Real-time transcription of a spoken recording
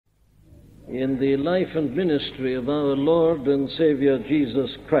in the life and ministry of our Lord and Savior Jesus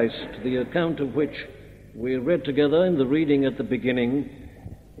Christ, the account of which we read together in the reading at the beginning,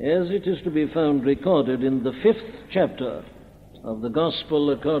 as it is to be found recorded in the 5th chapter of the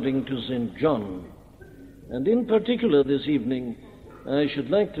Gospel according to St. John. And in particular this evening, I should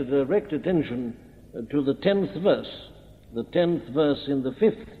like to direct attention to the 10th verse in the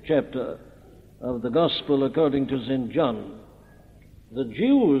 5th chapter of the Gospel according to St. John. The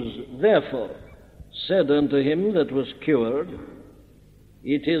Jews, therefore, said unto him that was cured,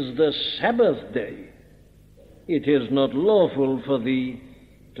 It is the Sabbath day. It is not lawful for thee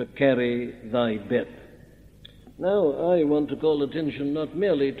to carry thy bed. Now, I want to call attention not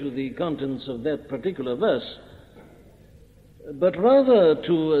merely to the contents of that particular verse, but rather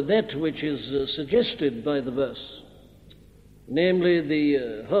to that which is suggested by the verse, namely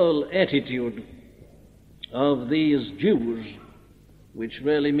the whole attitude of these Jews, which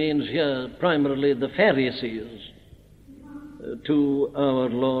really means here primarily the Pharisees, to our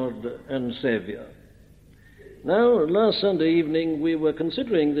Lord and Savior. Now, last Sunday evening we were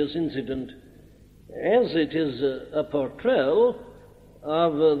considering this incident as it is a portrayal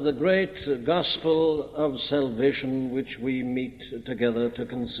of the great gospel of salvation which we meet together to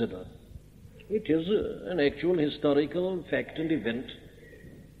consider. It is an actual historical fact and event.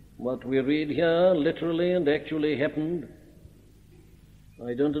 What we read here literally and actually happened.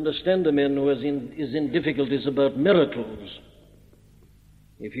 I don't understand a man who is in difficulties about miracles.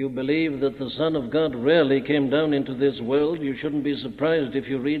 If you believe that the Son of God rarely came down into this world, you shouldn't be surprised if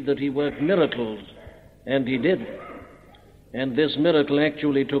you read that he worked miracles. And he did. And this miracle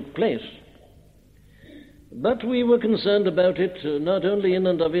actually took place. But we were concerned about it not only in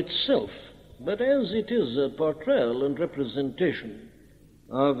and of itself, but as it is a portrayal and representation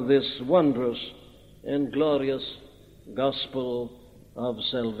of this wondrous and glorious gospel of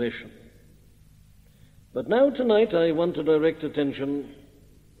salvation. But now tonight I want to direct attention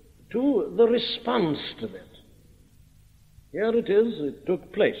to the response to that. Here it is, it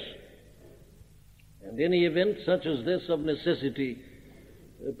took place. And any event such as this of necessity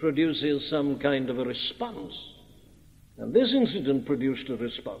produces some kind of a response. And this incident produced a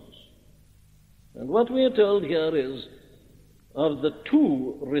response. And what we are told here is of the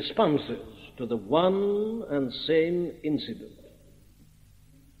two responses to the one and same incident.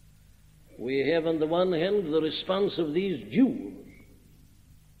 We have on the one hand the response of these Jews,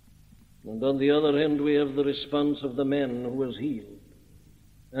 and on the other hand we have the response of the man who was healed.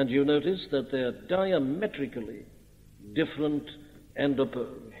 And you notice that they are diametrically different and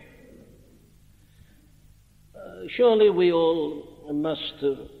opposed. Surely we all must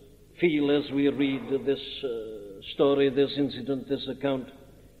feel as we read this story, this incident, this account,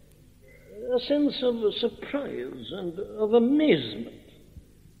 a sense of surprise and of amazement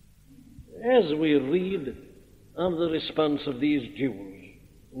as we read of the response of these Jews.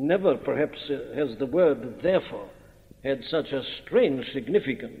 Never, perhaps, has the word therefore had such a strange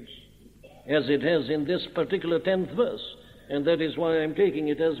significance as it has in this particular 10th verse, and that is why I'm taking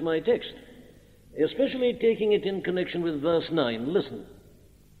it as my text, especially taking it in connection with verse 9. Listen.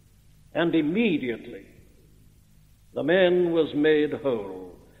 And immediately the man was made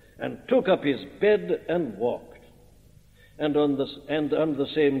whole, and took up his bed and walked. And on the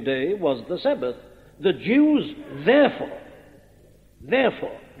same day was the Sabbath. The Jews, therefore,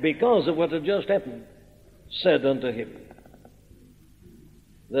 because of what had just happened, said unto him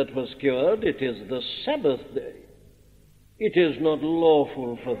that was cured, It is the Sabbath day. It is not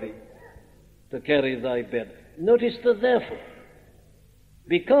lawful for thee to carry thy bed. Notice the therefore.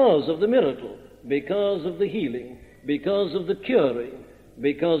 Because of the miracle, because of the healing, because of the curing,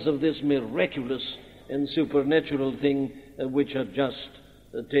 because of this miraculous and supernatural thing which had just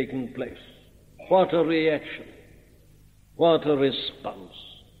taken place. What a reaction. What a response.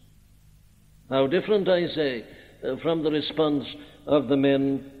 How different, I say, from the response of the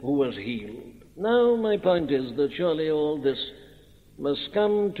man who was healed. Now, my point is that surely all this must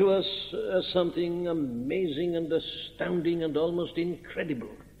come to us as something amazing and astounding and almost incredible.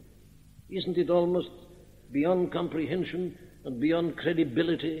 Isn't it almost beyond comprehension and beyond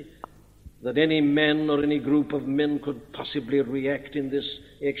credibility that any man or any group of men could possibly react in this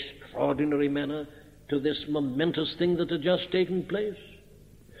extraordinary manner to this momentous thing that had just taken place?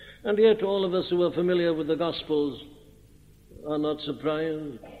 And yet all of us who are familiar with the Gospels are not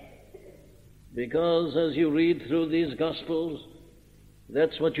surprised, because as you read through these Gospels,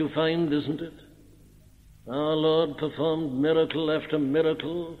 that's what you find, isn't it? Our Lord performed miracle after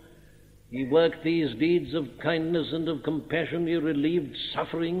miracle. He worked these deeds of kindness and of compassion. He relieved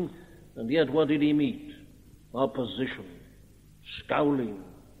suffering. And yet what did he meet? Opposition, scowling,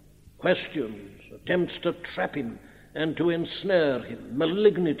 questions, attempts to trap him and to ensnare him,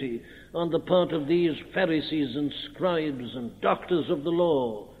 malignity on the part of these Pharisees and scribes and doctors of the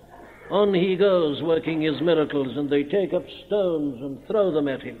law. On he goes, working his miracles, and they take up stones and throw them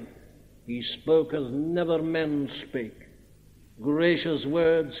at him. He spoke as never men spake. Gracious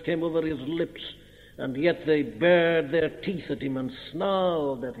words came over his lips, and yet they bared their teeth at him and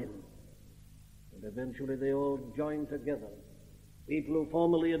snarled at him. And eventually they all joined together. People who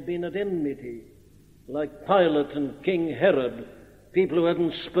formerly had been at enmity, like Pilate and King Herod, people who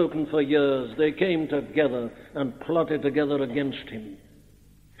hadn't spoken for years, they came together and plotted together against him.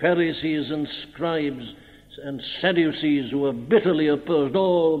 Pharisees and scribes and Sadducees who were bitterly opposed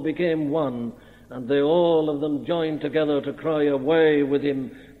all became one, and they all of them joined together to cry, "Away with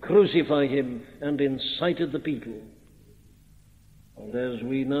him, crucify him," and incited the people. And as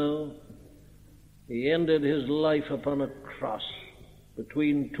we know, he ended his life upon a cross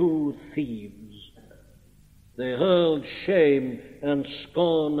between two thieves. They hurled shame and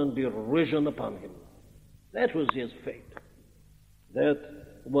scorn and derision upon him. That was his fate. That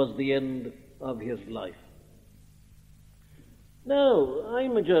was the end of his life. Now,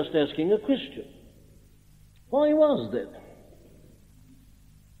 I'm just asking a question. Why was that?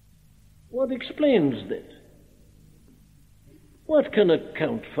 What explains that? What can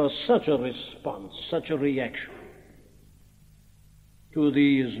account for such a response, such a reaction to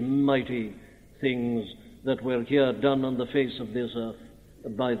these mighty things that were here done on the face of this earth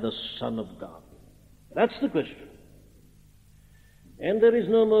by the Son of God? That's the question. And there is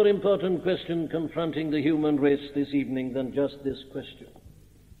no more important question confronting the human race this evening than just this question.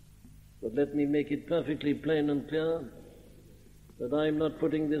 But let me make it perfectly plain and clear that I'm not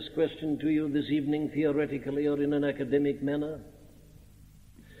putting this question to you this evening theoretically or in an academic manner.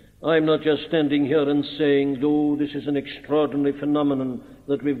 I'm not just standing here and saying, "Oh, this is an extraordinary phenomenon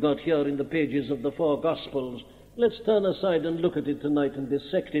that we've got here in the pages of the four Gospels. Let's turn aside and look at it tonight and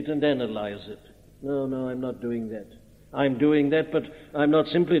dissect it and analyze it." No, I'm not doing that. I'm doing that, but I'm not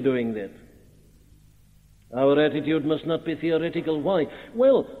simply doing that. Our attitude must not be theoretical. Why?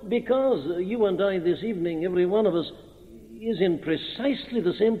 Well, because you and I this evening, every one of us, is in precisely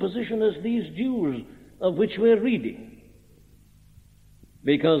the same position as these Jews of which we're reading.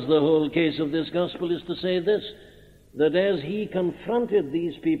 Because the whole case of this gospel is to say this, that as he confronted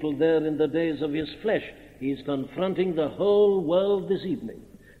these people there in the days of his flesh, he's confronting the whole world this evening.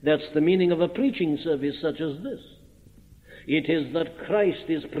 That's the meaning of a preaching service such as this. It is that Christ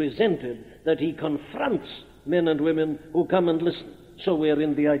is presented, that he confronts men and women who come and listen. So we are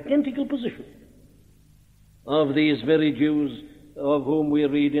in the identical position of these very Jews of whom we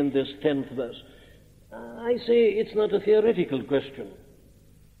read in this 10th verse. I say it's not a theoretical question.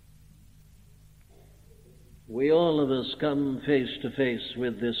 We all of us come face to face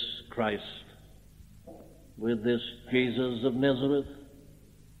with this Christ, with this Jesus of Nazareth.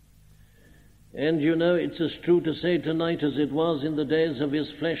 And you know, it's as true to say tonight as it was in the days of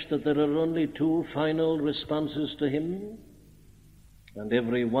his flesh that there are only two final responses to him. And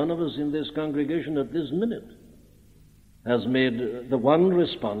every one of us in this congregation at this minute has made the one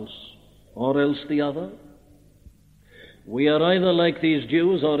response or else the other. We are either like these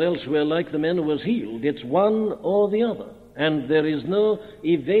Jews or else we're like the man who was healed. It's one or the other. And there is no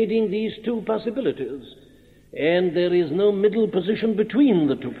evading these two possibilities. And there is no middle position between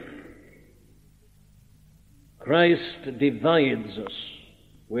the two. Christ divides us.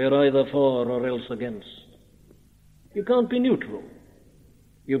 We're either for or else against. You can't be neutral.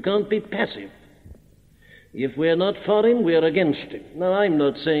 You can't be passive. If we're not for him, we're against him. Now, I'm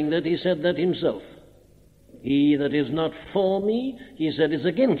not saying that. He said that himself. He that is not for me, he said, is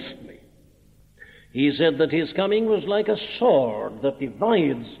against me. He said that his coming was like a sword that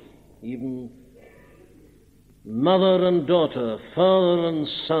divides even mother and daughter, father and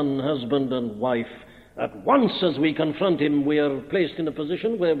son, husband and wife. At once as we confront him, we are placed in a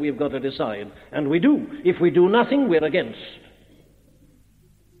position where we've got to decide. And we do. If we do nothing, we're against.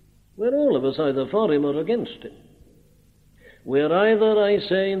 We're all of us either for him or against him. We're either, I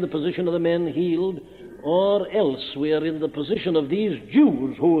say, in the position of the men healed, or else we are in the position of these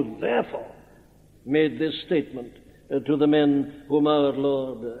Jews who therefore made this statement to the men whom our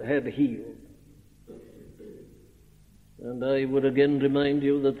Lord had healed. And I would again remind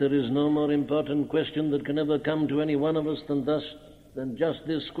you that there is no more important question that can ever come to any one of us than just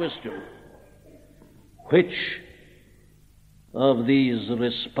this question. Which of these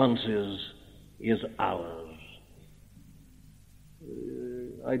responses is ours?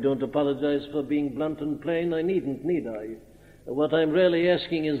 I don't apologize for being blunt and plain. I needn't, need I? What I'm really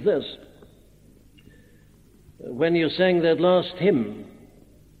asking is this. When you sang that last hymn,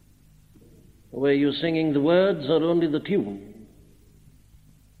 Were you singing the words or only the tune?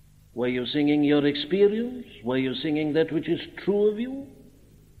 Were you singing your experience? Were you singing that which is true of you?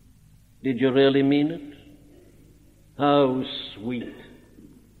 Did you really mean it? How sweet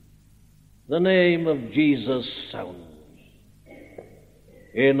the name of Jesus sounds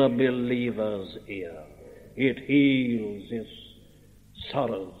in a believer's ear. It heals his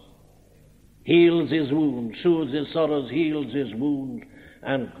sorrows, heals his wounds, soothes his sorrows, heals his wounds,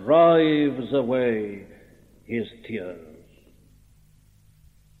 and drives away his tears.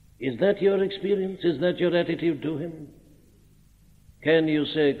 Is that your experience? Is that your attitude to him? Can you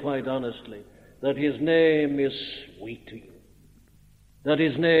say quite honestly that his name is sweet to you? That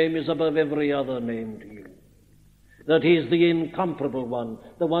his name is above every other name to you? That he is the incomparable one,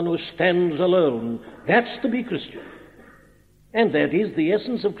 the one who stands alone? That's to be Christian. And that is the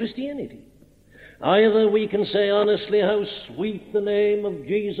essence of Christianity. Either we can say honestly how sweet the name of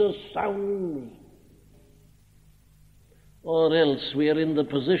Jesus sounds, or else we are in the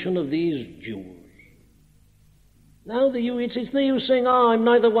position of these Jews. Now, it's no use saying, I'm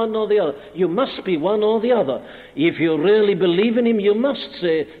neither one nor the other. You must be one or the other. If you really believe in him, you must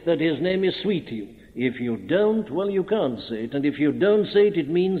say that his name is sweet to you. If you don't, well, you can't say it. And if you don't say it, it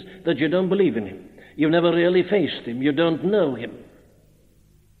means that you don't believe in him. You've never really faced him. You don't know him.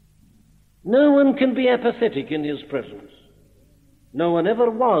 No one can be apathetic in his presence. No one ever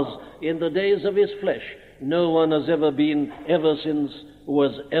was in the days of his flesh. No one has ever been ever since who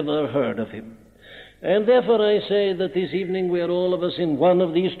has ever heard of him. And therefore I say that this evening we are all of us in one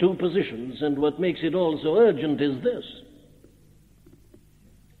of these two positions, and what makes it all so urgent is this,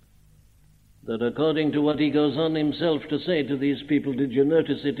 that according to what he goes on himself to say to these people, did you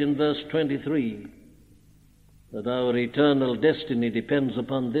notice it in verse 23, that our eternal destiny depends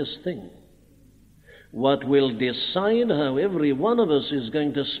upon this thing. What will decide how every one of us is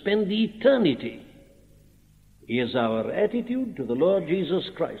going to spend eternity is our attitude to the Lord Jesus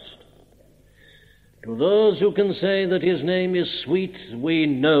Christ. To those who can say that his name is sweet, we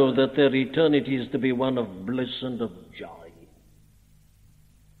know that their eternity is to be one of bliss and of joy.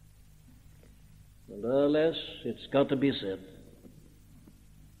 And alas, it's got to be said,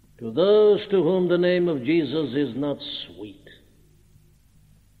 to those to whom the name of Jesus is not sweet,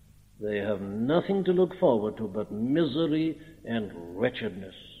 they have nothing to look forward to but misery and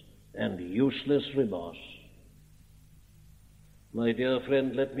wretchedness and useless remorse. My dear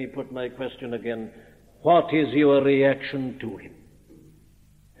friend, let me put my question again. What is your reaction to him?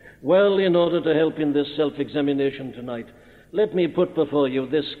 Well, in order to help in this self-examination tonight, let me put before you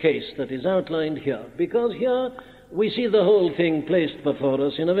this case that is outlined here, because here we see the whole thing placed before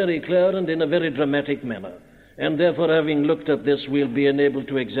us in a very clear and in a very dramatic manner. And therefore, having looked at this, we'll be enabled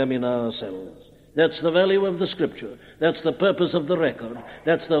to examine ourselves. That's the value of the Scripture. That's the purpose of the record.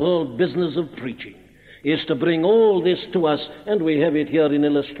 That's the whole business of preaching, is to bring all this to us, and we have it here in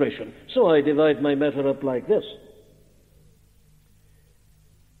illustration. So I divide my matter up like this.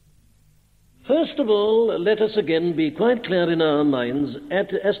 First of all, let us again be quite clear in our minds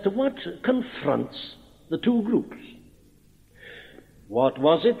as to what confronts the two groups. What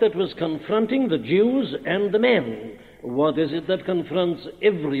was it that was confronting the Jews and the men? What is it that confronts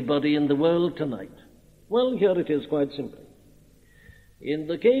everybody in the world tonight? Well, here it is quite simply. In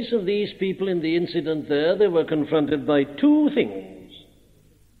the case of these people in the incident there, they were confronted by two things.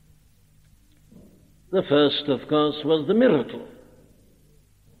 The first, of course, was the miracle.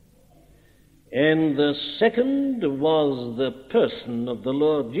 And the second was the person of the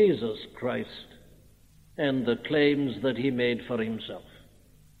Lord Jesus Christ and the claims that he made for himself.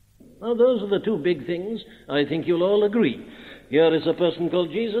 Now, those are the two big things. I think you'll all agree. Here is a person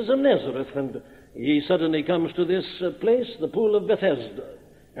called Jesus of Nazareth, and he suddenly comes to this place, the pool of Bethesda.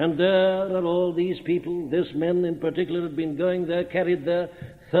 And there are all these people. This man in particular had been going there, carried there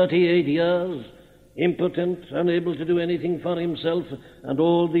 38 years, impotent, unable to do anything for himself. And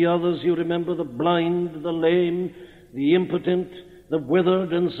all the others, you remember, the blind, the lame, the impotent, the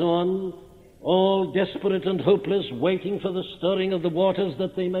withered, and so on, all desperate and hopeless, waiting for the stirring of the waters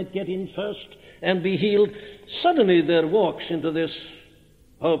that they might get in first and be healed. Suddenly there walks into this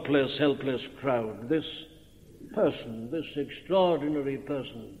hopeless, helpless crowd this person, this extraordinary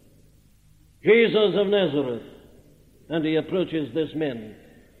person, Jesus of Nazareth. And he approaches this man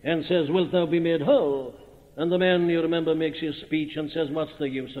and says, "Wilt thou be made whole?" And the man, you remember, makes his speech and says, "What's the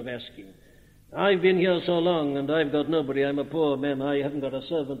use of asking? I've been here so long and I've got nobody. I'm a poor man. I haven't got a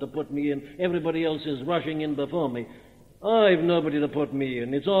servant to put me in. Everybody else is rushing in before me. I've nobody to put me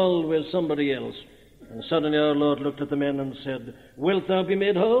in. It's always somebody else." And suddenly our Lord looked at the man and said, "Wilt thou be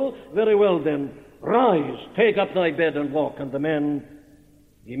made whole? Very well then. Rise, take up thy bed and walk." And the man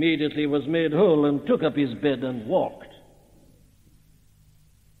immediately was made whole and took up his bed and walked.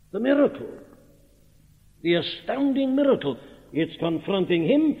 The miracle, the astounding miracle, it's confronting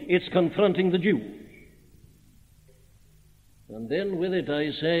him, it's confronting the Jews. And then with it,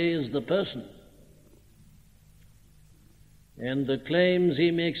 I say, is the person. And the claims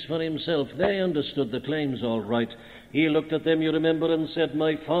he makes for himself, they understood the claims all right. He looked at them, you remember, and said,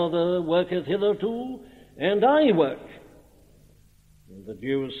 "My Father worketh hitherto, and I work." And the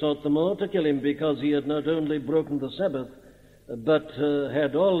Jews sought the more to kill him because he had not only broken the Sabbath, but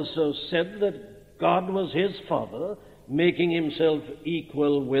had also said that God was his Father, making himself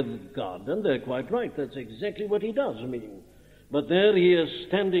equal with God. And they're quite right. That's exactly what he does mean. But there he is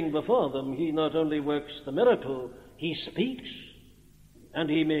standing before them. He not only works the miracle, he speaks, and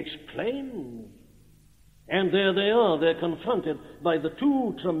he makes claims. And there they are. They're confronted by the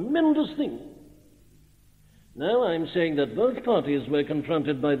two tremendous things. Now, I'm saying that both parties were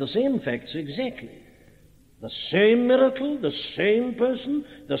confronted by the same facts exactly. The same miracle, the same person,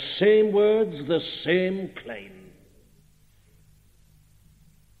 the same words, the same claim.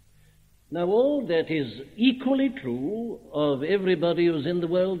 Now, all that is equally true of everybody who's in the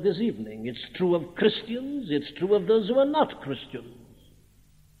world this evening. It's true of Christians, it's true of those who are not Christians.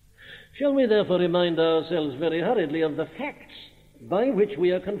 Shall we therefore remind ourselves very hurriedly of the facts by which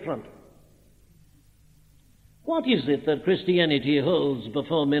we are confronted? What is it that Christianity holds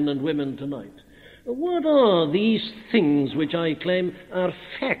before men and women tonight? What are these things which I claim are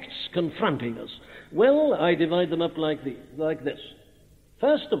facts confronting us? Well, I divide them up like this.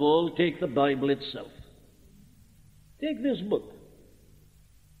 First of all, take the Bible itself. Take this book.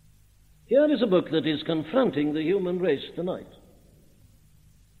 Here is a book that is confronting the human race tonight.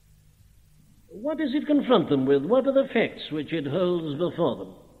 What does it confront them with? What are the facts which it holds before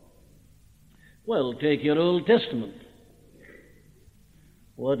them? Well, take your Old Testament.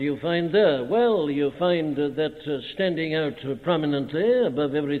 What do you find there? Well, you find that standing out prominently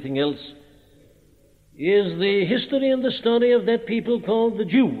above everything else is the history and the story of that people called the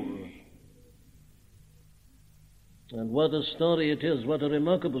Jews. And what a story it is, what a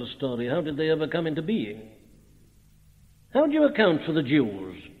remarkable story. How did they ever come into being? How do you account for the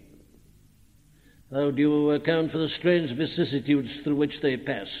Jews? How do you account for the strange vicissitudes through which they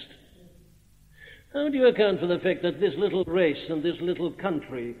passed? How do you account for the fact that this little race and this little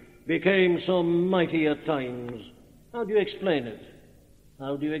country became so mighty at times? How do you explain it?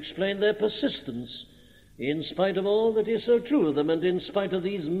 How do you explain their persistence in spite of all that is so true of them and in spite of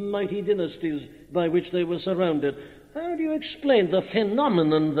these mighty dynasties by which they were surrounded? How do you explain the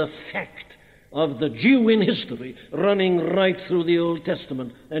phenomenon, the fact of the Jew in history running right through the Old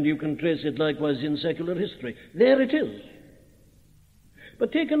Testament? And you can trace it likewise in secular history. There it is.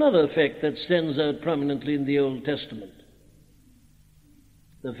 But take another fact that stands out prominently in the Old Testament.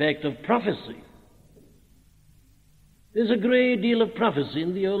 The fact of prophecy. There's a great deal of prophecy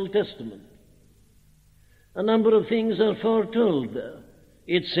in the Old Testament. A number of things are foretold there.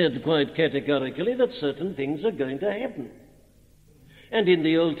 It's said quite categorically that certain things are going to happen. And in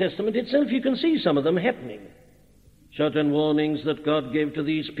the Old Testament itself you can see some of them happening. Certain warnings that God gave to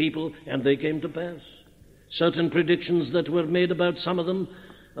these people, and they came to pass. Certain predictions that were made about some of them,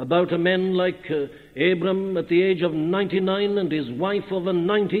 about a man like Abram at the age of 99 and his wife over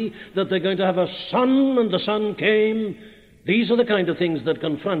 90, that they're going to have a son, and the son came. These are the kind of things that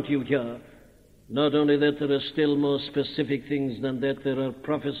confront you here. Not only that, there are still more specific things than that. There are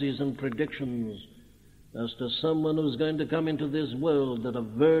prophecies and predictions as to someone who's going to come into this world, that a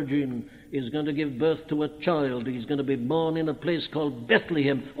virgin is going to give birth to a child. He's going to be born in a place called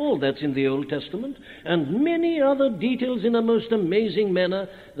Bethlehem. All that's in the Old Testament. And many other details in a most amazing manner,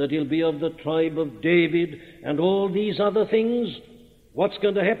 that he'll be of the tribe of David, and all these other things. What's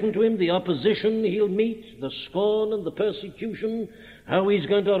going to happen to him, the opposition he'll meet, the scorn and the persecution, how he's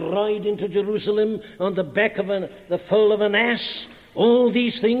going to ride into Jerusalem on the back of the foal of an ass. All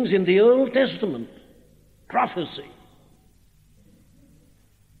these things in the Old Testament. Prophecy.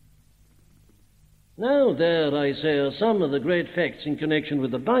 Now, there, I say, are some of the great facts in connection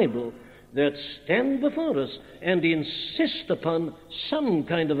with the Bible that stand before us and insist upon some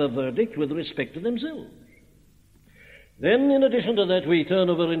kind of a verdict with respect to themselves. Then, in addition to that, we turn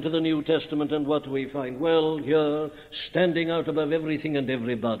over into the New Testament, and what do we find? Well, here, standing out above everything and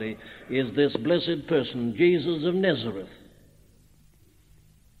everybody, is this blessed person, Jesus of Nazareth.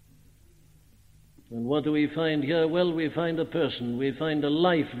 And what do we find here? Well, we find a person, we find a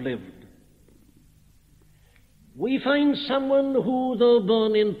life lived. We find someone who, though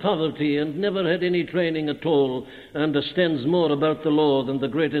born in poverty and never had any training at all, understands more about the law than the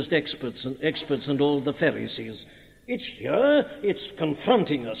greatest experts and all the Pharisees. It's here, it's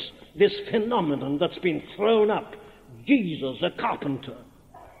confronting us, this phenomenon that's been thrown up. Jesus, a carpenter,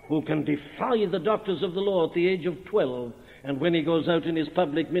 who can defy the doctors of the law at the age of 12, and when he goes out in his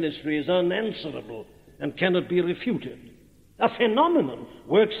public ministry is unanswerable and cannot be refuted. A phenomenon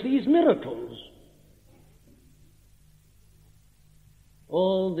works these miracles.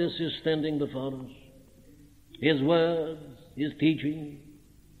 All this is standing before us. His words, his teaching.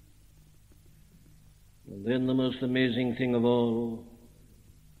 And then the most amazing thing of all,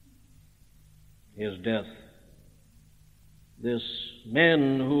 his death. This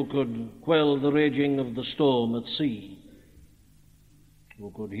man who could quell the raging of the storm at sea,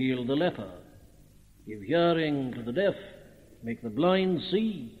 who could heal the leper, give hearing to the deaf, make the blind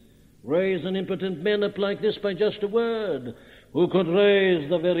see, raise an impotent man up like this by just a word, who could raise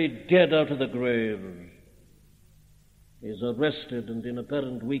the very dead out of the grave, is arrested and in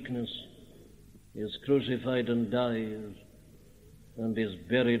apparent weakness, is crucified and dies, and is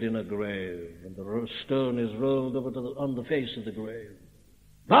buried in a grave, and the stone is rolled over on the face of the grave.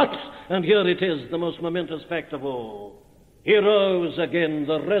 But, and here it is, the most momentous fact of all, he rose again,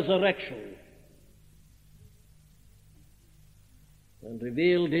 the resurrection, and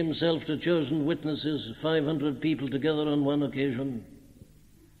revealed himself to chosen witnesses, 500 people together on one occasion.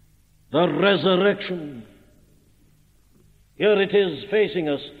 The resurrection. Here it is facing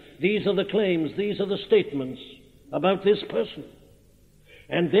us. These are the claims, these are the statements about this person.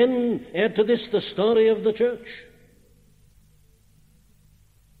 And then add to this the story of the church.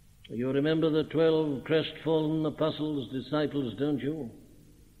 You remember the 12 crestfallen apostles, disciples, don't you?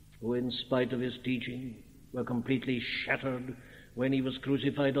 Who, in spite of his teaching, were completely shattered when he was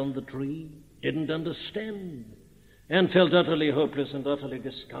crucified on the tree, didn't understand, and felt utterly hopeless and utterly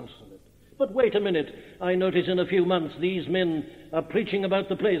disconsolate. But wait a minute, I notice in a few months these men are preaching about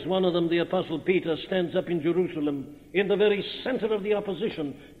the place. One of them, the Apostle Peter, stands up in Jerusalem, in the very center of the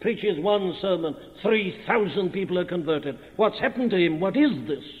opposition, preaches one sermon, 3,000 people are converted. What's happened to him? What is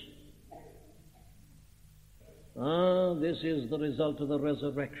this? This is the result of the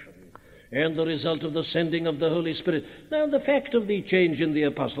resurrection and the result of the sending of the Holy Spirit. Now, the fact of the change in the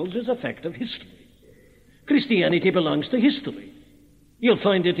apostles is a fact of history. Christianity belongs to history. You'll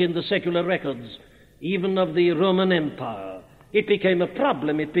find it in the secular records, even of the Roman Empire. It became a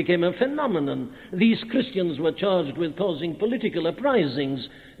problem, it became a phenomenon. These Christians were charged with causing political uprisings.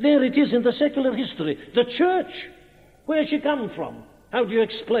 There it is in the secular history. The church, where's she come from? How do you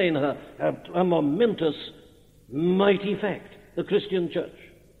explain her? A momentous, mighty fact, the Christian church.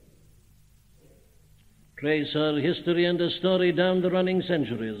 Trace her history and her story down the running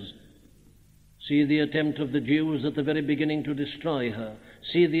centuries. See the attempt of the Jews at the very beginning to destroy her.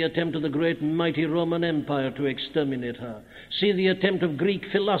 See the attempt of the great mighty Roman Empire to exterminate her. See the attempt of Greek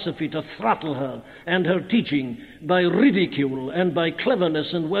philosophy to throttle her and her teaching by ridicule and by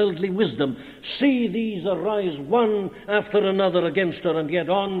cleverness and worldly wisdom. See these arise one after another against her, and yet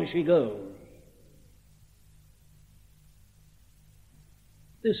on she goes.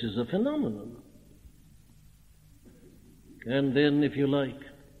 This is a phenomenon. And then, if you like,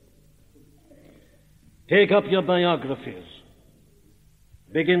 take up your biographies.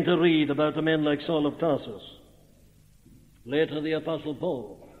 Begin to read about a man like Saul of Tarsus. Later, the Apostle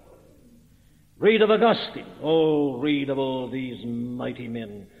Paul. Read of Augustine. Oh, read of all these mighty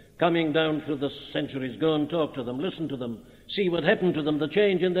men coming down through the centuries. Go and talk to them. Listen to them. See what happened to them, the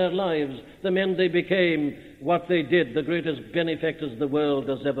change in their lives, the men they became, what they did, the greatest benefactors the world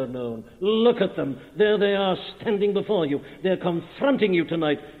has ever known. Look at them. There they are standing before you. They're confronting you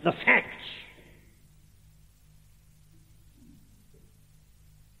tonight. The facts.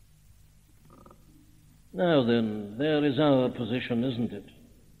 Now then, there is our position, isn't it?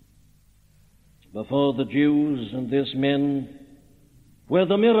 Before the Jews and these men were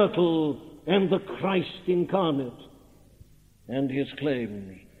the miracle and the Christ incarnate and his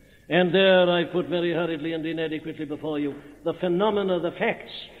claims. And there I put very hurriedly and inadequately before you the phenomena, the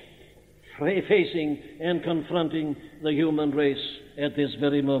facts facing and confronting the human race at this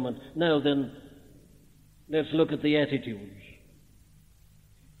very moment. Now then, let's look at the attitudes.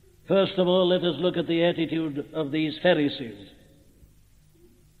 First of all, let us look at the attitude of these Pharisees.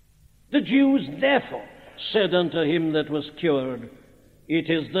 The Jews therefore said unto him that was cured, It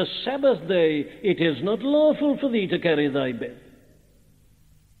is the Sabbath day, it is not lawful for thee to carry thy bed.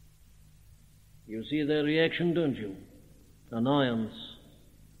 You see their reaction, don't you? Annoyance,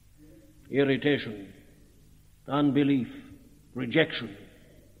 irritation, unbelief, rejection.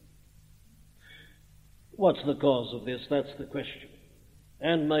 What's the cause of this? That's the question.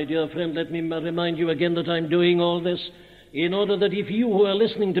 And, my dear friend, let me remind you again that I'm doing all this in order that if you who are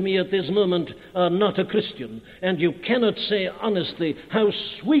listening to me at this moment are not a Christian, and you cannot say honestly how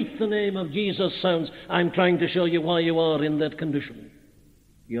sweet the name of Jesus sounds, I'm trying to show you why you are in that condition.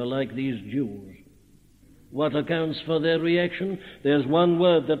 You're like these Jews. What accounts for their reaction? There's one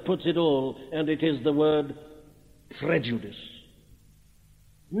word that puts it all, and it is the word prejudice.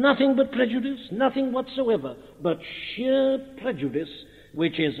 Nothing but prejudice, nothing whatsoever, but sheer prejudice,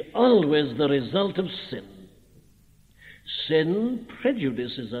 which is always the result of sin. Sin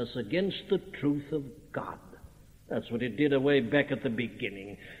prejudices us against the truth of God. That's what it did away back at the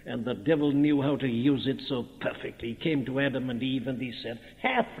beginning, and the devil knew how to use it so perfectly. He came to Adam and Eve and he said,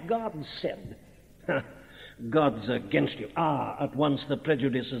 "Hath God said?" God's against you. At once the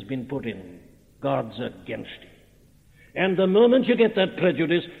prejudice has been put in. God's against you. And the moment you get that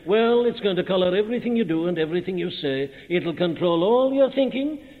prejudice, well, it's going to color everything you do and everything you say. It'll control all your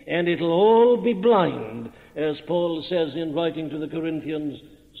thinking, and it'll all be blind, as Paul says in writing to the Corinthians,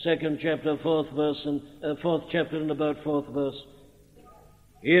 2nd chapter, 4th verse, and 4th chapter and about 4th verse.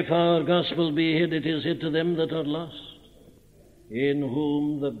 If our gospel be hid, it is hid to them that are lost, in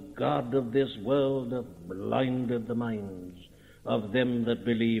whom the God of this world hath blinded the minds of them that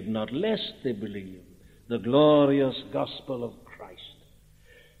believe not, lest they believe the glorious gospel of Christ.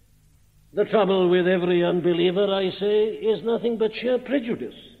 The trouble with every unbeliever, I say, is nothing but sheer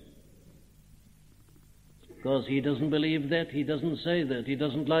prejudice. Because he doesn't believe that, he doesn't say that, he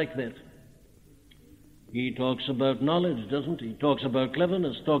doesn't like that. He talks about knowledge, doesn't he? He talks about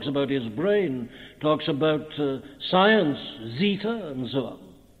cleverness, talks about his brain, talks about science, zeta, and so on.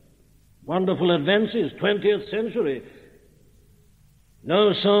 Wonderful advances, 20th century.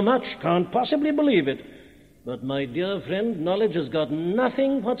 Knows so much, can't possibly believe it. But, my dear friend, knowledge has got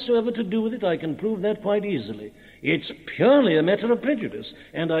nothing whatsoever to do with it. I can prove that quite easily. It's purely a matter of prejudice.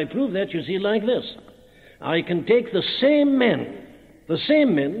 And I prove that, you see, like this. I can take the same men with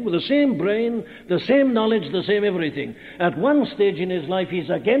the same brain, the same knowledge, the same everything. At one stage in his life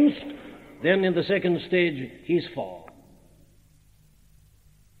he's against, then in the second stage he's for.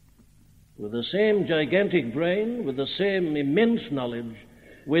 With the same gigantic brain, with the same immense knowledge,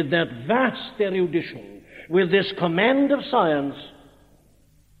 with that vast erudition, with this command of science,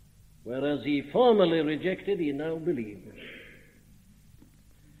 whereas he formerly rejected, he now believes.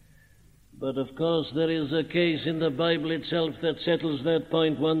 But of course there is a case in the Bible itself that settles that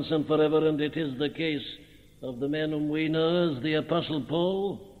point once and forever, and it is the case of the man whom we know as the Apostle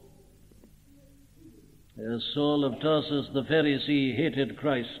Paul. As Saul of Tarsus, the Pharisee, hated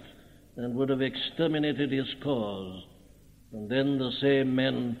Christ and would have exterminated his cause. And then the same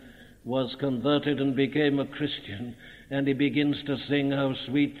man was converted and became a Christian, and he begins to sing how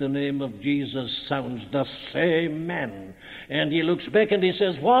sweet the name of Jesus sounds, the same man. And he looks back and he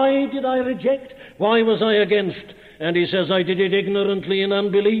says, why did I reject? Why was I against? And he says, I did it ignorantly in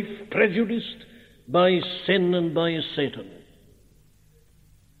unbelief, prejudiced by sin and by Satan.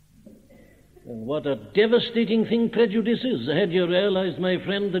 And what a devastating thing prejudice is. Had you realized, my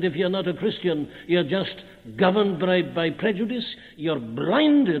friend, that if you're not a Christian, you're just governed by prejudice, you're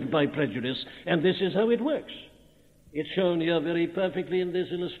blinded by prejudice, and this is how it works. It's shown here very perfectly in this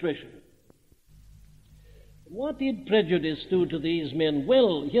illustration. What did prejudice do to these men?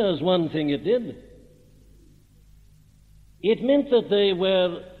 Well, here's one thing it did. It meant that they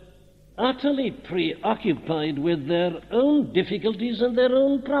were utterly preoccupied with their own difficulties and their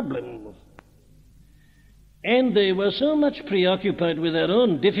own problems. And they were so much preoccupied with their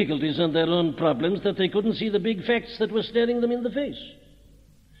own difficulties and their own problems that they couldn't see the big facts that were staring them in the face.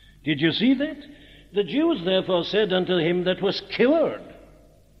 Did you see that? The Jews therefore said unto him that was cured,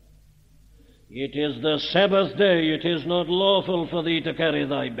 it is the Sabbath day, it is not lawful for thee to carry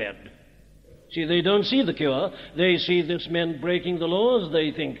thy bed. See, they don't see the cure. They see this man breaking the laws,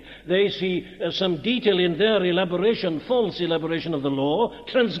 they think. They see some detail in their elaboration, false elaboration of the law,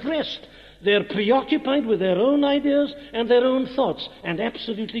 transgressed. They're preoccupied with their own ideas and their own thoughts, and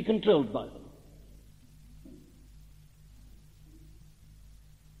absolutely controlled by them.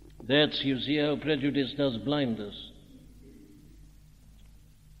 That's, you see, how prejudice does blind us.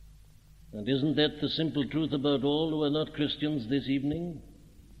 And isn't that the simple truth about all who are not Christians this evening?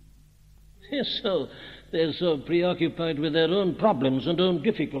 They're so preoccupied with their own problems and own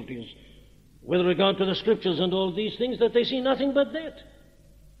difficulties with regard to the Scriptures and all these things that they see nothing but that.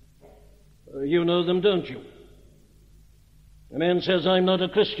 You know them, don't you? A man says, I'm not a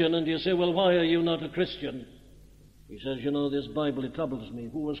Christian, and you say, well, why are you not a Christian? He says, you know, this Bible, it troubles me.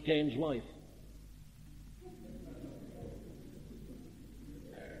 Who was Cain's wife?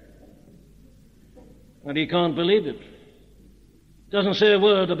 And he can't believe it. Doesn't say a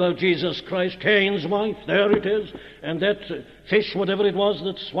word about Jesus Christ, Cain's wife, there it is, and that fish, whatever it was,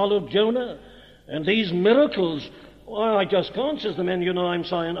 that swallowed Jonah, and these miracles. Well, I just can't, says the man. You know, I'm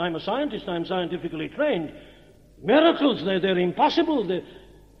a scientist, I'm scientifically trained. Miracles, they're impossible.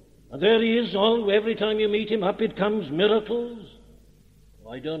 And there he is, every time you meet him, up it comes, miracles.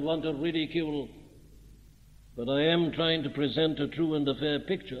 I don't want to ridicule, but I am trying to present a true and a fair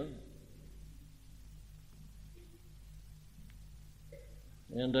picture.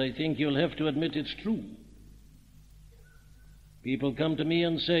 And I think you'll have to admit it's true. People come to me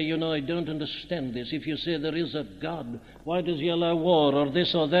and say, you know, I don't understand this. If you say there is a God, why does he allow war or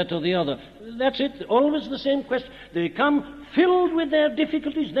this or that or the other? That's it, always the same question. They come filled with their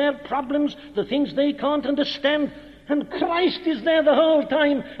difficulties, their problems, the things they can't understand, and Christ is there the whole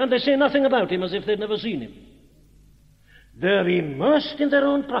time, and they say nothing about him as if they'd never seen him. They're immersed in their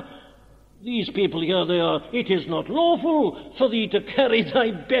own problems. These people here, they are, it is not lawful for thee to carry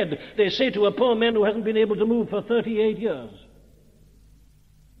thy bed, they say to a poor man who hasn't been able to move for 38 years.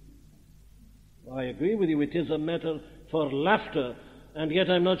 I agree with you, it is a matter for laughter, and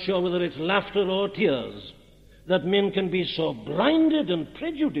yet I'm not sure whether it's laughter or tears, that men can be so blinded and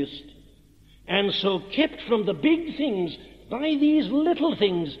prejudiced, and so kept from the big things by these little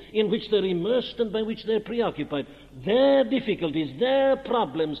things in which they're immersed and by which they're preoccupied. Their difficulties, their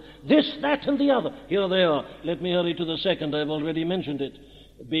problems, this, that, and the other. Here they are. Let me hurry to the second. I've already mentioned it.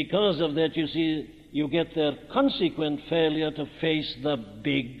 Because of that, you see, you get their consequent failure to face the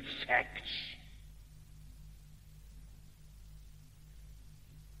big facts.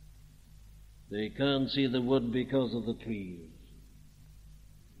 They can't see the wood because of the trees.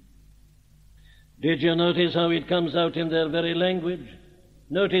 Did you notice how it comes out in their very language?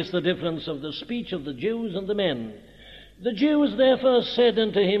 Notice the difference of the speech of the Jews and the men. The Jews therefore said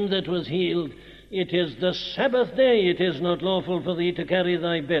unto him that was healed, It is the Sabbath day, it is not lawful for thee to carry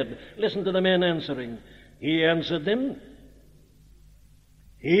thy bed. Listen to the men answering. He answered them,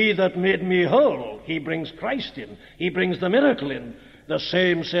 He that made me whole, he brings Christ in, he brings the miracle in. The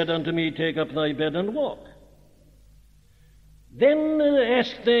same said unto me, Take up thy bed and walk. Then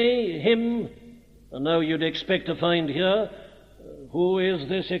asked they him, and now you'd expect to find here, who is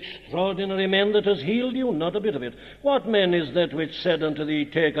this extraordinary man that has healed you? Not a bit of it. What man is that which said unto thee,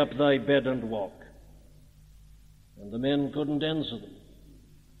 Take up thy bed and walk? And the men couldn't answer them.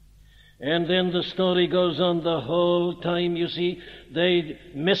 And then the story goes on the whole time, you see. They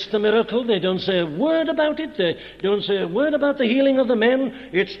miss the miracle. They don't say a word about it. They don't say a word about the healing of the man.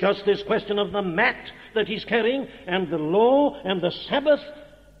 It's just this question of the mat that he's carrying, and the law, and the Sabbath.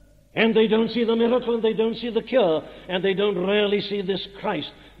 And they don't see the miracle, and they don't see the cure, and they don't really see this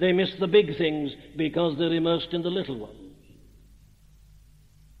Christ. They miss the big things because they're immersed in the little ones.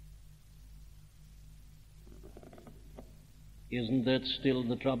 Isn't that still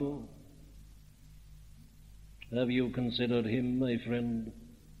the trouble? Have you considered him, my friend?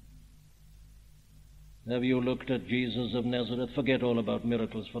 Have you looked at Jesus of Nazareth? Forget all about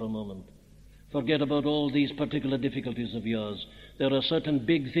miracles for a moment. Forget about all these particular difficulties of yours. There are certain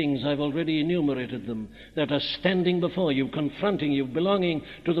big things, I've already enumerated them, that are standing before you, confronting you, belonging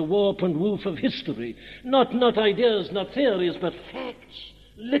to the warp and woof of history. Not ideas, not theories, but facts,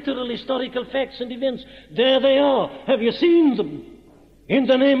 literal historical facts and events. There they are. Have you seen them? In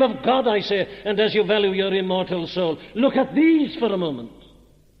the name of God, I say, and as you value your immortal soul, look at these for a moment.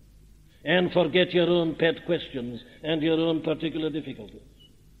 And forget your own pet questions and your own particular difficulties.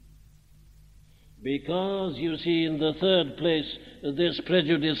 Because, you see, in the third place, this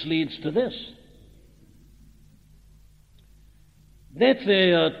prejudice leads to this. That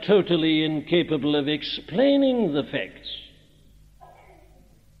they are totally incapable of explaining the facts.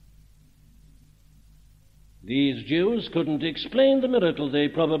 These Jews couldn't explain the miracle. They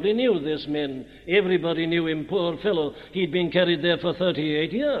probably knew this man. Everybody knew him, poor fellow. He'd been carried there for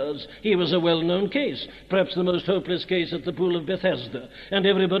 38 years. He was a well-known case, perhaps the most hopeless case at the pool of Bethesda, and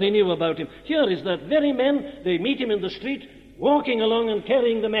everybody knew about him. Here is that very man. They meet him in the street, walking along and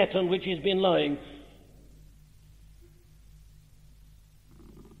carrying the mat on which he's been lying.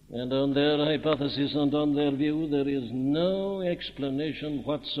 And on their hypothesis and on their view, there is no explanation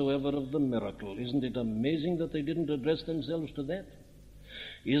whatsoever of the miracle. Isn't it amazing that they didn't address themselves to that?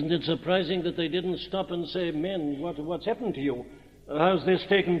 Isn't it surprising that they didn't stop and say, Men, what's happened to you? How's this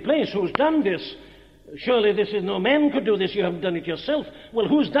taken place? Who's done this? Surely this is no man could do this. You haven't done it yourself. Well,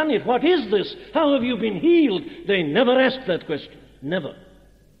 who's done it? What is this? How have you been healed? They never asked that question. Never.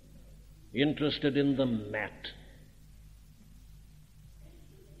 Interested in the mat.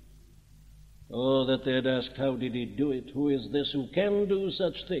 Oh, that they had asked, how did he do it? Who is this who can do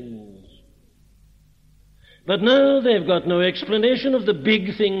such things? But now they've got no explanation of the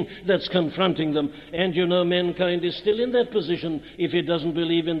big thing that's confronting them. And you know, mankind is still in that position if it doesn't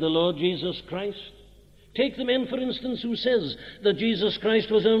believe in the Lord Jesus Christ. Take the man, for instance, who says that Jesus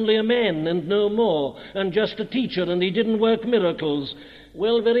Christ was only a man and no more, and just a teacher, and he didn't work miracles.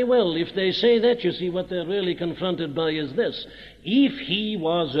 Well, very well, if they say that, you see, what they're really confronted by is this. If he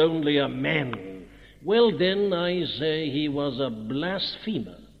was only a man, well, then I say he was a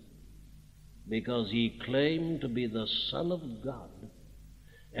blasphemer, because he claimed to be the Son of God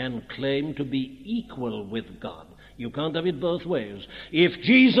and claimed to be equal with God. You can't have it both ways. If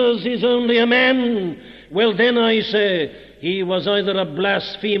Jesus is only a man, well, then I say he was either a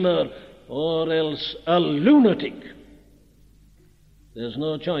blasphemer or else a lunatic. There's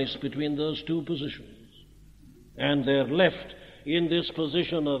no choice between those two positions. And they're left in this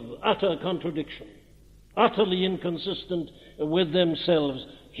position of utter contradiction, utterly inconsistent with themselves.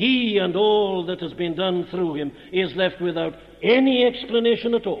 He and all that has been done through him is left without any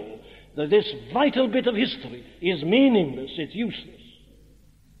explanation at all. That this vital bit of history is meaningless, it's useless.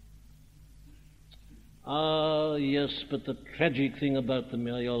 Ah, yes, but the tragic thing about them,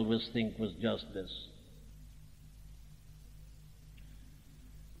 I always think, was just this.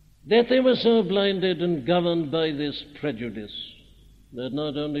 That they were so blinded and governed by this prejudice that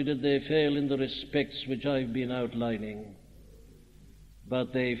not only did they fail in the respects which I've been outlining,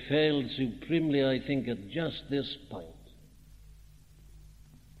 but they failed supremely, I think, at just this point.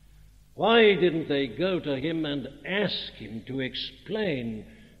 Why didn't they go to him and ask him to explain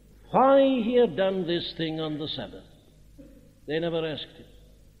why he had done this thing on the Sabbath? They never asked him.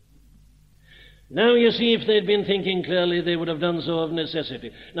 Now, you see, if they'd been thinking clearly, they would have done so of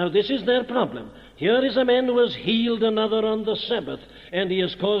necessity. Now, this is their problem. Here is a man who has healed another on the Sabbath, and he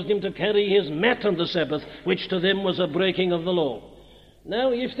has caused him to carry his mat on the Sabbath, which to them was a breaking of the law.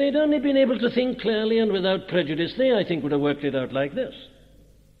 Now, if they'd only been able to think clearly and without prejudice, they, I think, would have worked it out like this.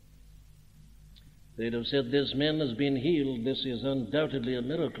 They'd have said, this man has been healed. This is undoubtedly a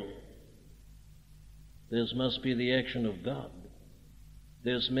miracle. This must be the action of God.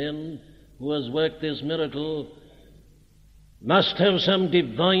 This man who has worked this miracle must have some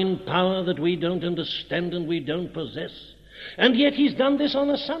divine power that we don't understand and we don't possess. And yet he's done this on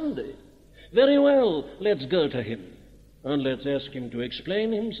a Sunday. Very well, let's go to him and let's ask him to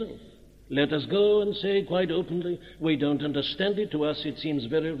explain himself. Let us go and say quite openly, we don't understand it. To us it seems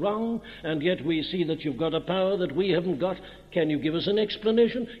very wrong, and yet we see that you've got a power that we haven't got. Can you give us an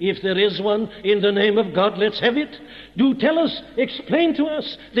explanation? If there is one, in the name of God, let's have it. Do tell us, explain to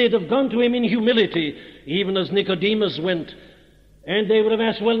us. They'd have gone to him in humility, even as Nicodemus went, and they would have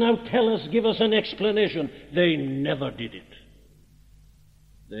asked, well, now tell us, give us an explanation. They never did it.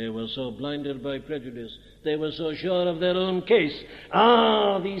 They were so blinded by prejudice. They were so sure of their own case.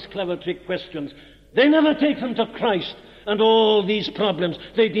 These clever trick questions. They never take them to Christ and all these problems.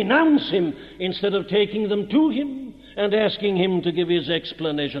 They denounce him instead of taking them to him and asking him to give his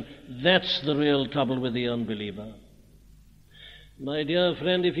explanation. That's the real trouble with the unbeliever. My dear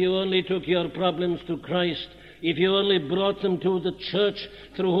friend, if you only took your problems to Christ, if you only brought them to the church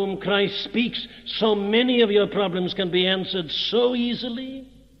through whom Christ speaks, so many of your problems can be answered so easily.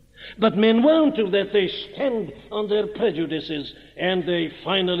 But men won't do that. They stand on their prejudices, and they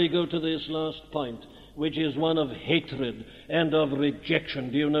finally go to this last point, which is one of hatred and of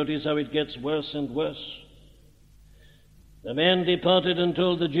rejection. Do you notice how it gets worse and worse? The man departed and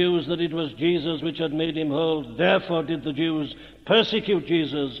told the Jews that it was Jesus which had made him whole. Therefore did the Jews persecute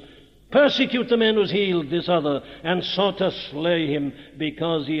Jesus, persecute the man who was healed, this other, and sought to slay him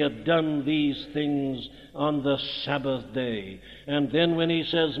because he had done these things on the Sabbath day. And then when he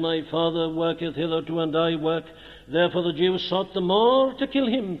says, my Father worketh hitherto and I work, therefore the Jews sought the more to kill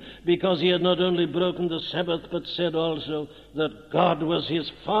him, because he had not only broken the Sabbath, but said also that God was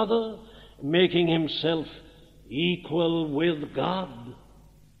his Father, making himself equal with God.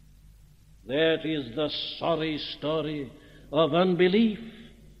 That is the sorry story of unbelief.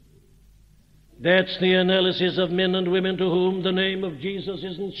 That's the analysis of men and women to whom the name of Jesus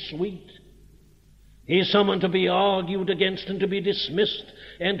isn't sweet. He's someone to be argued against and to be dismissed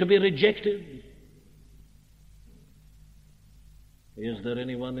and to be rejected. Is there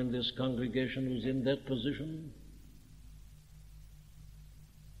anyone in this congregation who's in that position?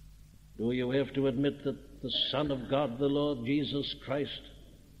 Do you have to admit that the Son of God, the Lord Jesus Christ,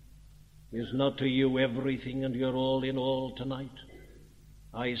 is not to you everything and you're all in all tonight?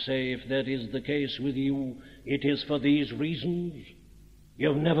 I say, if that is the case with you, it is for these reasons.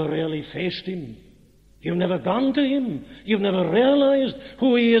 You've never really faced him. You've never gone to him. You've never realized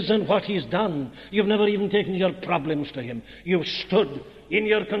who he is and what he's done. You've never even taken your problems to him. You've stood in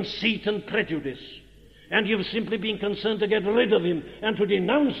your conceit and prejudice, and you've simply been concerned to get rid of him and to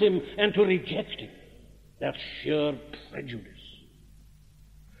denounce him and to reject him. That's sheer prejudice.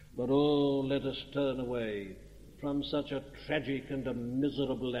 But oh, let us turn away from such a tragic and a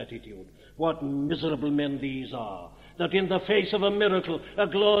miserable attitude. What miserable men these are, that in the face of a miracle, a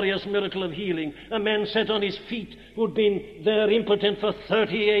glorious miracle of healing, a man set on his feet who'd been there impotent for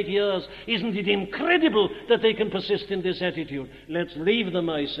 38 years. Isn't it incredible that they can persist in this attitude? Let's leave them,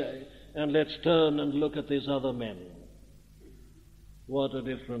 I say, and let's turn and look at these other men. What a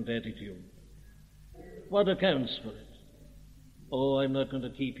different attitude. What accounts for it? Oh, I'm not going to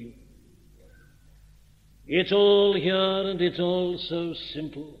keep you. It's all here, and it's all so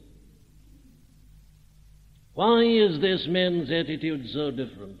simple. Why is this man's attitude so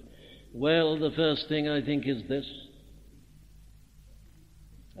different? Well, the first thing I think is this.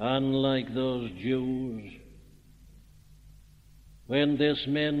 Unlike those Jews, when this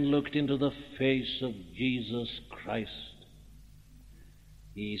man looked into the face of Jesus Christ,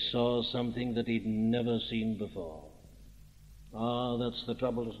 he saw something that he'd never seen before. Ah, that's the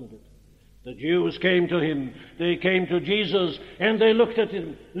trouble, isn't it? The Jews came to him, they came to Jesus, and they looked at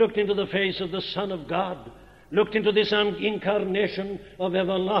him, looked into the face of the Son of God, looked into this incarnation of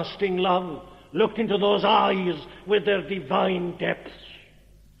everlasting love, looked into those eyes with their divine depths,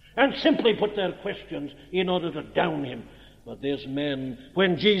 and simply put their questions in order to down him. But this man,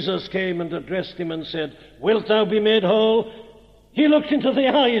 when Jesus came and addressed him and said, "Wilt thou be made whole?" he looked into the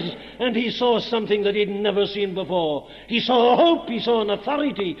eyes and he saw something that he'd never seen before. He saw a hope, he saw an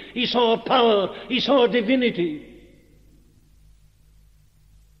authority, he saw a power, he saw a divinity.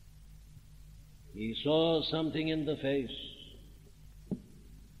 He saw something in the face.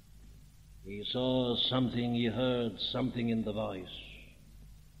 He saw something, he heard something in the voice.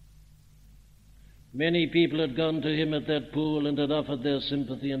 Many people had gone to him at that pool and had offered their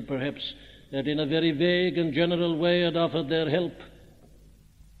sympathy, and perhaps that in a very vague and general way had offered their help.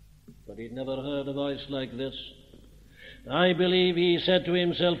 But he'd never heard a voice like this. I believe he said to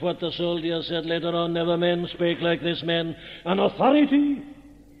himself what the soldier said later on, "Never men spake like this man." An authority,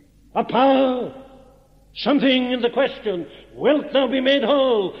 a power, something in the question, "Wilt thou be made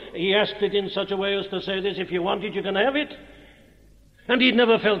whole?" He asked it in such a way as to say this, if you want it, you can have it. And he'd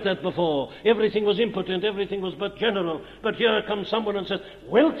never felt that before. Everything was impotent, everything was but general. But here comes someone and says,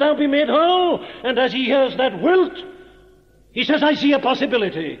 "Wilt thou be made whole?" And as he hears that "wilt," he says, "I see a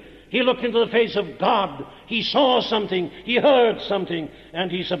possibility." He looked into the face of God. He saw something, he heard something,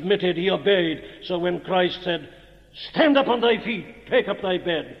 and he submitted, he obeyed. So when Christ said, "Stand up on thy feet, take up thy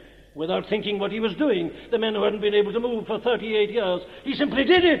bed," without thinking what he was doing, the man who hadn't been able to move for 38 years, he simply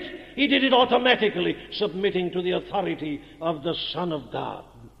did it. He did it automatically, submitting to the authority of the Son of God.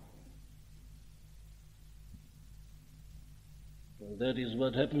 And that is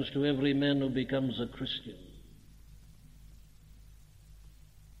what happens to every man who becomes a Christian.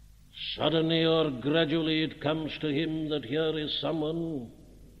 Suddenly or gradually it comes to him that here is someone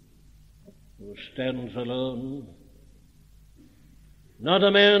who stands alone. Not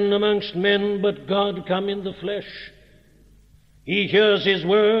a man amongst men, but God come in the flesh. He hears his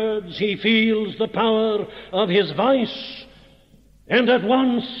words, he feels the power of his voice, and at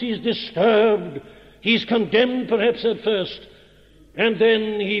once he's disturbed. He's condemned perhaps at first, and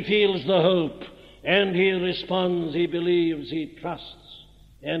then he feels the hope, and he responds, he believes, he trusts,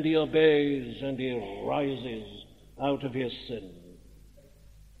 and he obeys, and he rises out of his sin.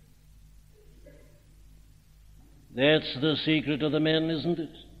 That's the secret of the man, isn't it?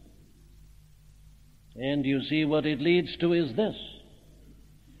 And you see what it leads to is this,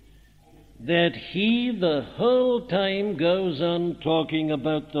 that he the whole time goes on talking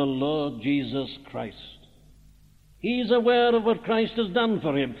about the Lord Jesus Christ. He's aware of what Christ has done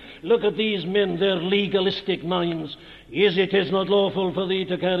for him. Look at these men, their legalistic minds. "Is it is not lawful for thee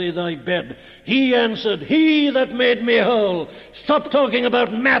to carry thy bed?" He answered, "He that made me whole." Stop talking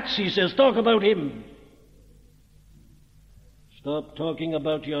about mats, he says, talk about him. Stop talking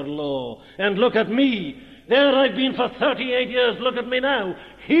about your law and look at me. There I've been for 38 years. Look at me now.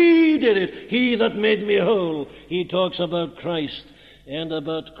 He did it. He that made me whole. He talks about Christ and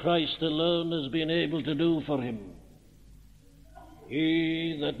about Christ alone has been able to do for him.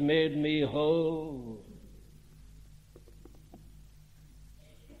 He that made me whole.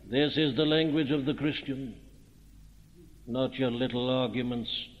 This is the language of the Christian, not your little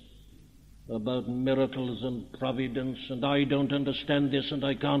arguments about miracles and providence, and I don't understand this and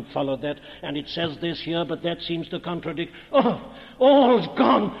I can't follow that, and it says this here, but that seems to contradict. Oh, all's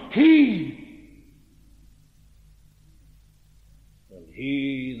gone. He. And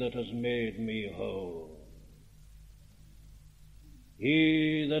he that has made me whole.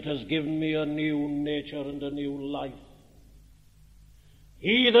 He that has given me a new nature and a new life.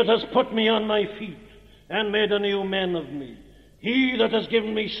 He that has put me on my feet and made a new man of me. He that has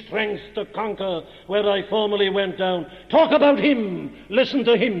given me strength to conquer where I formerly went down. Talk about him. Listen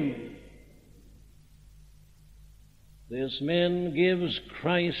to him. This man gives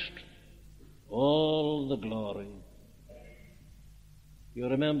Christ all the glory. You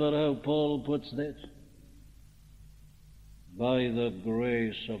remember how Paul puts that? By the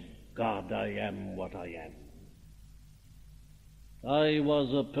grace of God I am what I am. I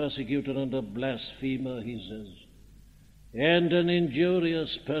was a persecutor and a blasphemer, he says, and an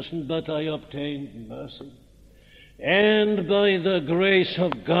injurious person, but I obtained mercy. And by the grace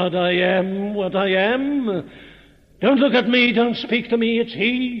of God I am what I am. Don't look at me, don't speak to me, it's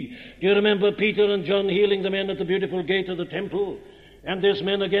he. Do you remember Peter and John healing the men at the beautiful gate of the temple? And this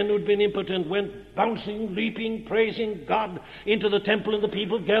man again who'd been impotent went bouncing, leaping, praising God into the temple, and the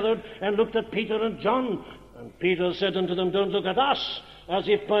people gathered and looked at Peter and John. And Peter said unto them, don't look at us, as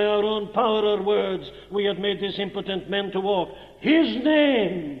if by our own power or words we had made this impotent man to walk. His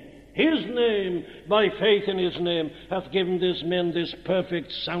name, by faith in his name, hath given this man this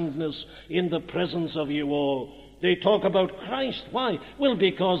perfect soundness in the presence of you all. They talk about Christ. Why? Well,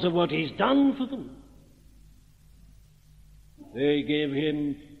 because of what he's done for them. They gave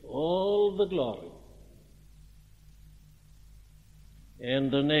him all the glory.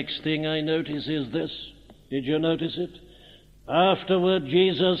 And the next thing I notice is this. Did you notice it? Afterward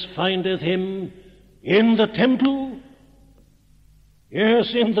Jesus findeth him in the temple.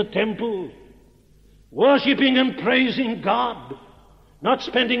 Yes, in the temple. Worshipping and praising God. Not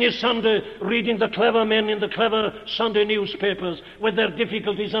spending his Sunday reading the clever men in the clever Sunday newspapers with their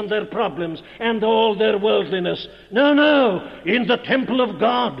difficulties and their problems and all their worldliness. No, in the temple of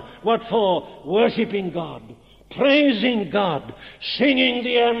God. What for? Worshipping God, praising God, singing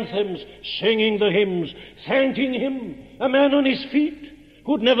the anthems, singing the hymns, thanking him. A man on his feet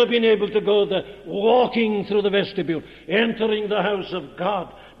who'd never been able to go there, walking through the vestibule, entering the house of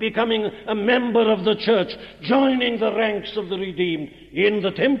God, becoming a member of the church, joining the ranks of the redeemed in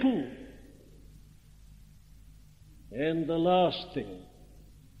the temple. And the last thing,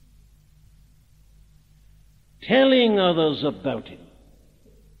 telling others about him.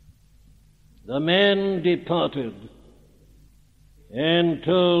 The man departed and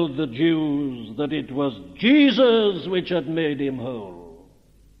told the Jews that it was Jesus which had made him whole.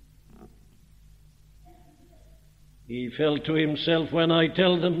 He felt to himself, when I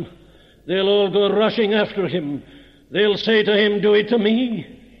tell them, they'll all go rushing after him. They'll say to him, do it to me.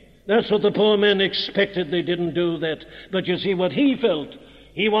 That's what the poor man expected. They didn't do that. But you see what he felt.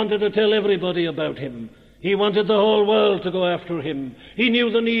 He wanted to tell everybody about him. He wanted the whole world to go after him. He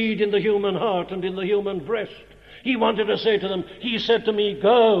knew the need in the human heart and in the human breast. He wanted to say to them, he said to me,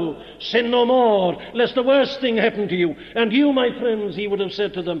 go, sin no more, lest the worst thing happen to you. And you, my friends, he would have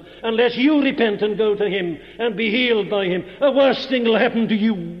said to them, unless you repent and go to him and be healed by him, a worse thing will happen to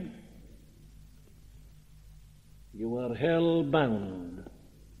you. You are hell-bound.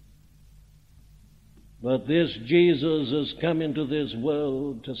 But this Jesus has come into this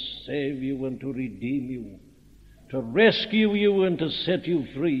world to save you and to redeem you, to rescue you and to set you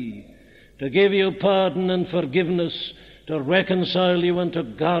free, to give you pardon and forgiveness, to reconcile you unto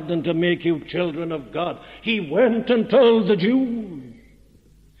God and to make you children of God. He went and told the Jews.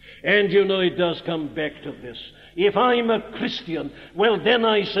 And you know, it does come back to this. If I'm a Christian, well, then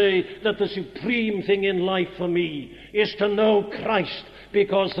I say that the supreme thing in life for me is to know Christ,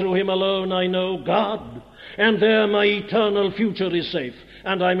 because through him alone I know God. And there my eternal future is safe,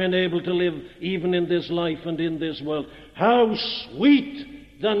 and I'm enabled to live even in this life and in this world. How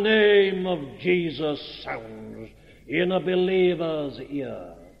sweet the name of Jesus sounds in a believer's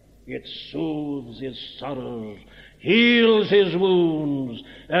ear. It soothes his sorrows, heals his wounds,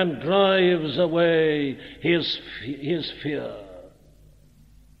 and drives away his fear.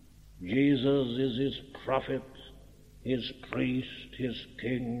 Jesus is his prophet, his priest, his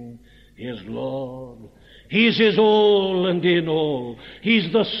king, his Lord. He's his all and in all.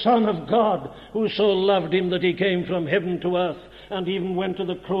 He's the Son of God, who so loved him that he came from heaven to earth and even went to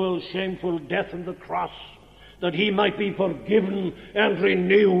the cruel, shameful death on the cross, that he might be forgiven and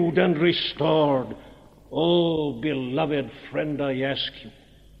renewed and restored. Oh, beloved friend, I ask you,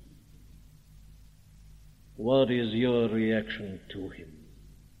 what is your reaction to him?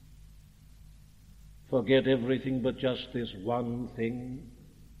 Forget everything but just this one thing.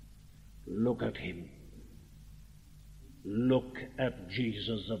 Look at him. Look at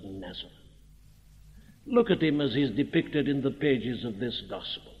Jesus of Nazareth. Look at him as he's depicted in the pages of this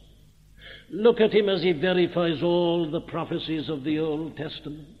gospel. Look at him as he verifies all the prophecies of the Old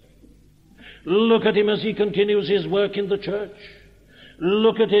Testament. Look at him as he continues his work in the church.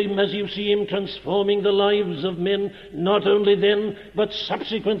 Look at him as you see him transforming the lives of men, not only then, but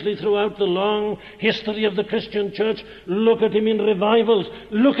subsequently throughout the long history of the Christian church. Look at him in revivals.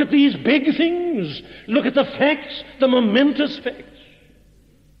 Look at these big things. Look at the facts, the momentous facts.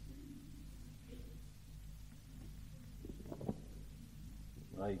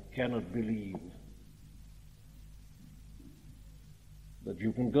 I cannot believe that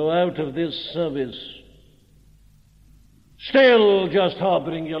you can go out of this service still just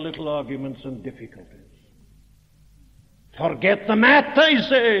harboring your little arguments and difficulties. Forget the mat, I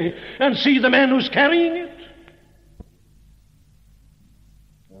say, and see the man who's carrying it.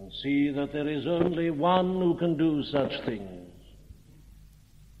 And see that there is only one who can do such things.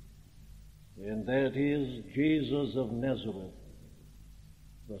 And that is Jesus of Nazareth,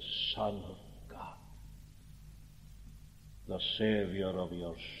 the Son of God, the Savior of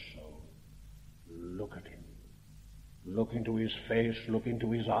your soul. Look at him. Look into his face, look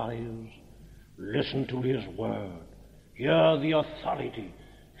into his eyes, listen to his word, hear the authority,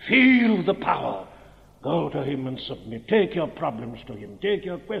 feel the power. Go to him and submit. Take your problems to him. Take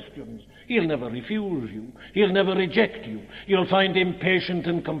your questions. He'll never refuse you. He'll never reject you. You'll find him patient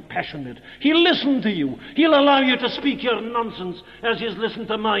and compassionate. He'll listen to you. He'll allow you to speak your nonsense as he's listened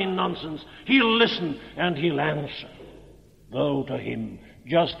to my nonsense. He'll listen and he'll answer. Go to him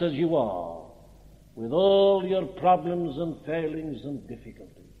just as you are, with all your problems and failings and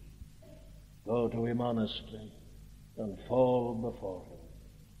difficulties. Go to him honestly and fall before him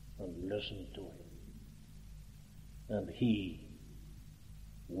and listen to him. And he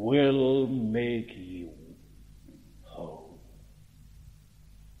will make you whole.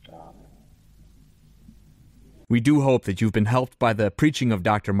 Amen. We do hope that you've been helped by the preaching of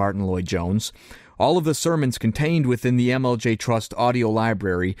Dr. Martyn Lloyd-Jones. All of the sermons contained within the MLJ Trust audio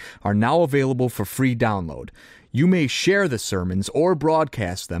library are now available for free download. You may share the sermons or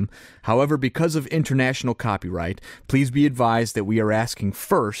broadcast them. However, because of international copyright, please be advised that we are asking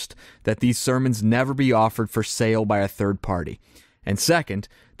first that these sermons never be offered for sale by a third party. And second,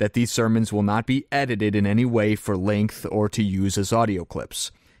 that these sermons will not be edited in any way for length or to use as audio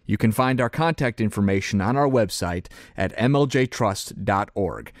clips. You can find our contact information on our website at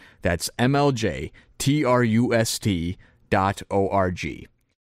mljtrust.org. That's mljtrust.org.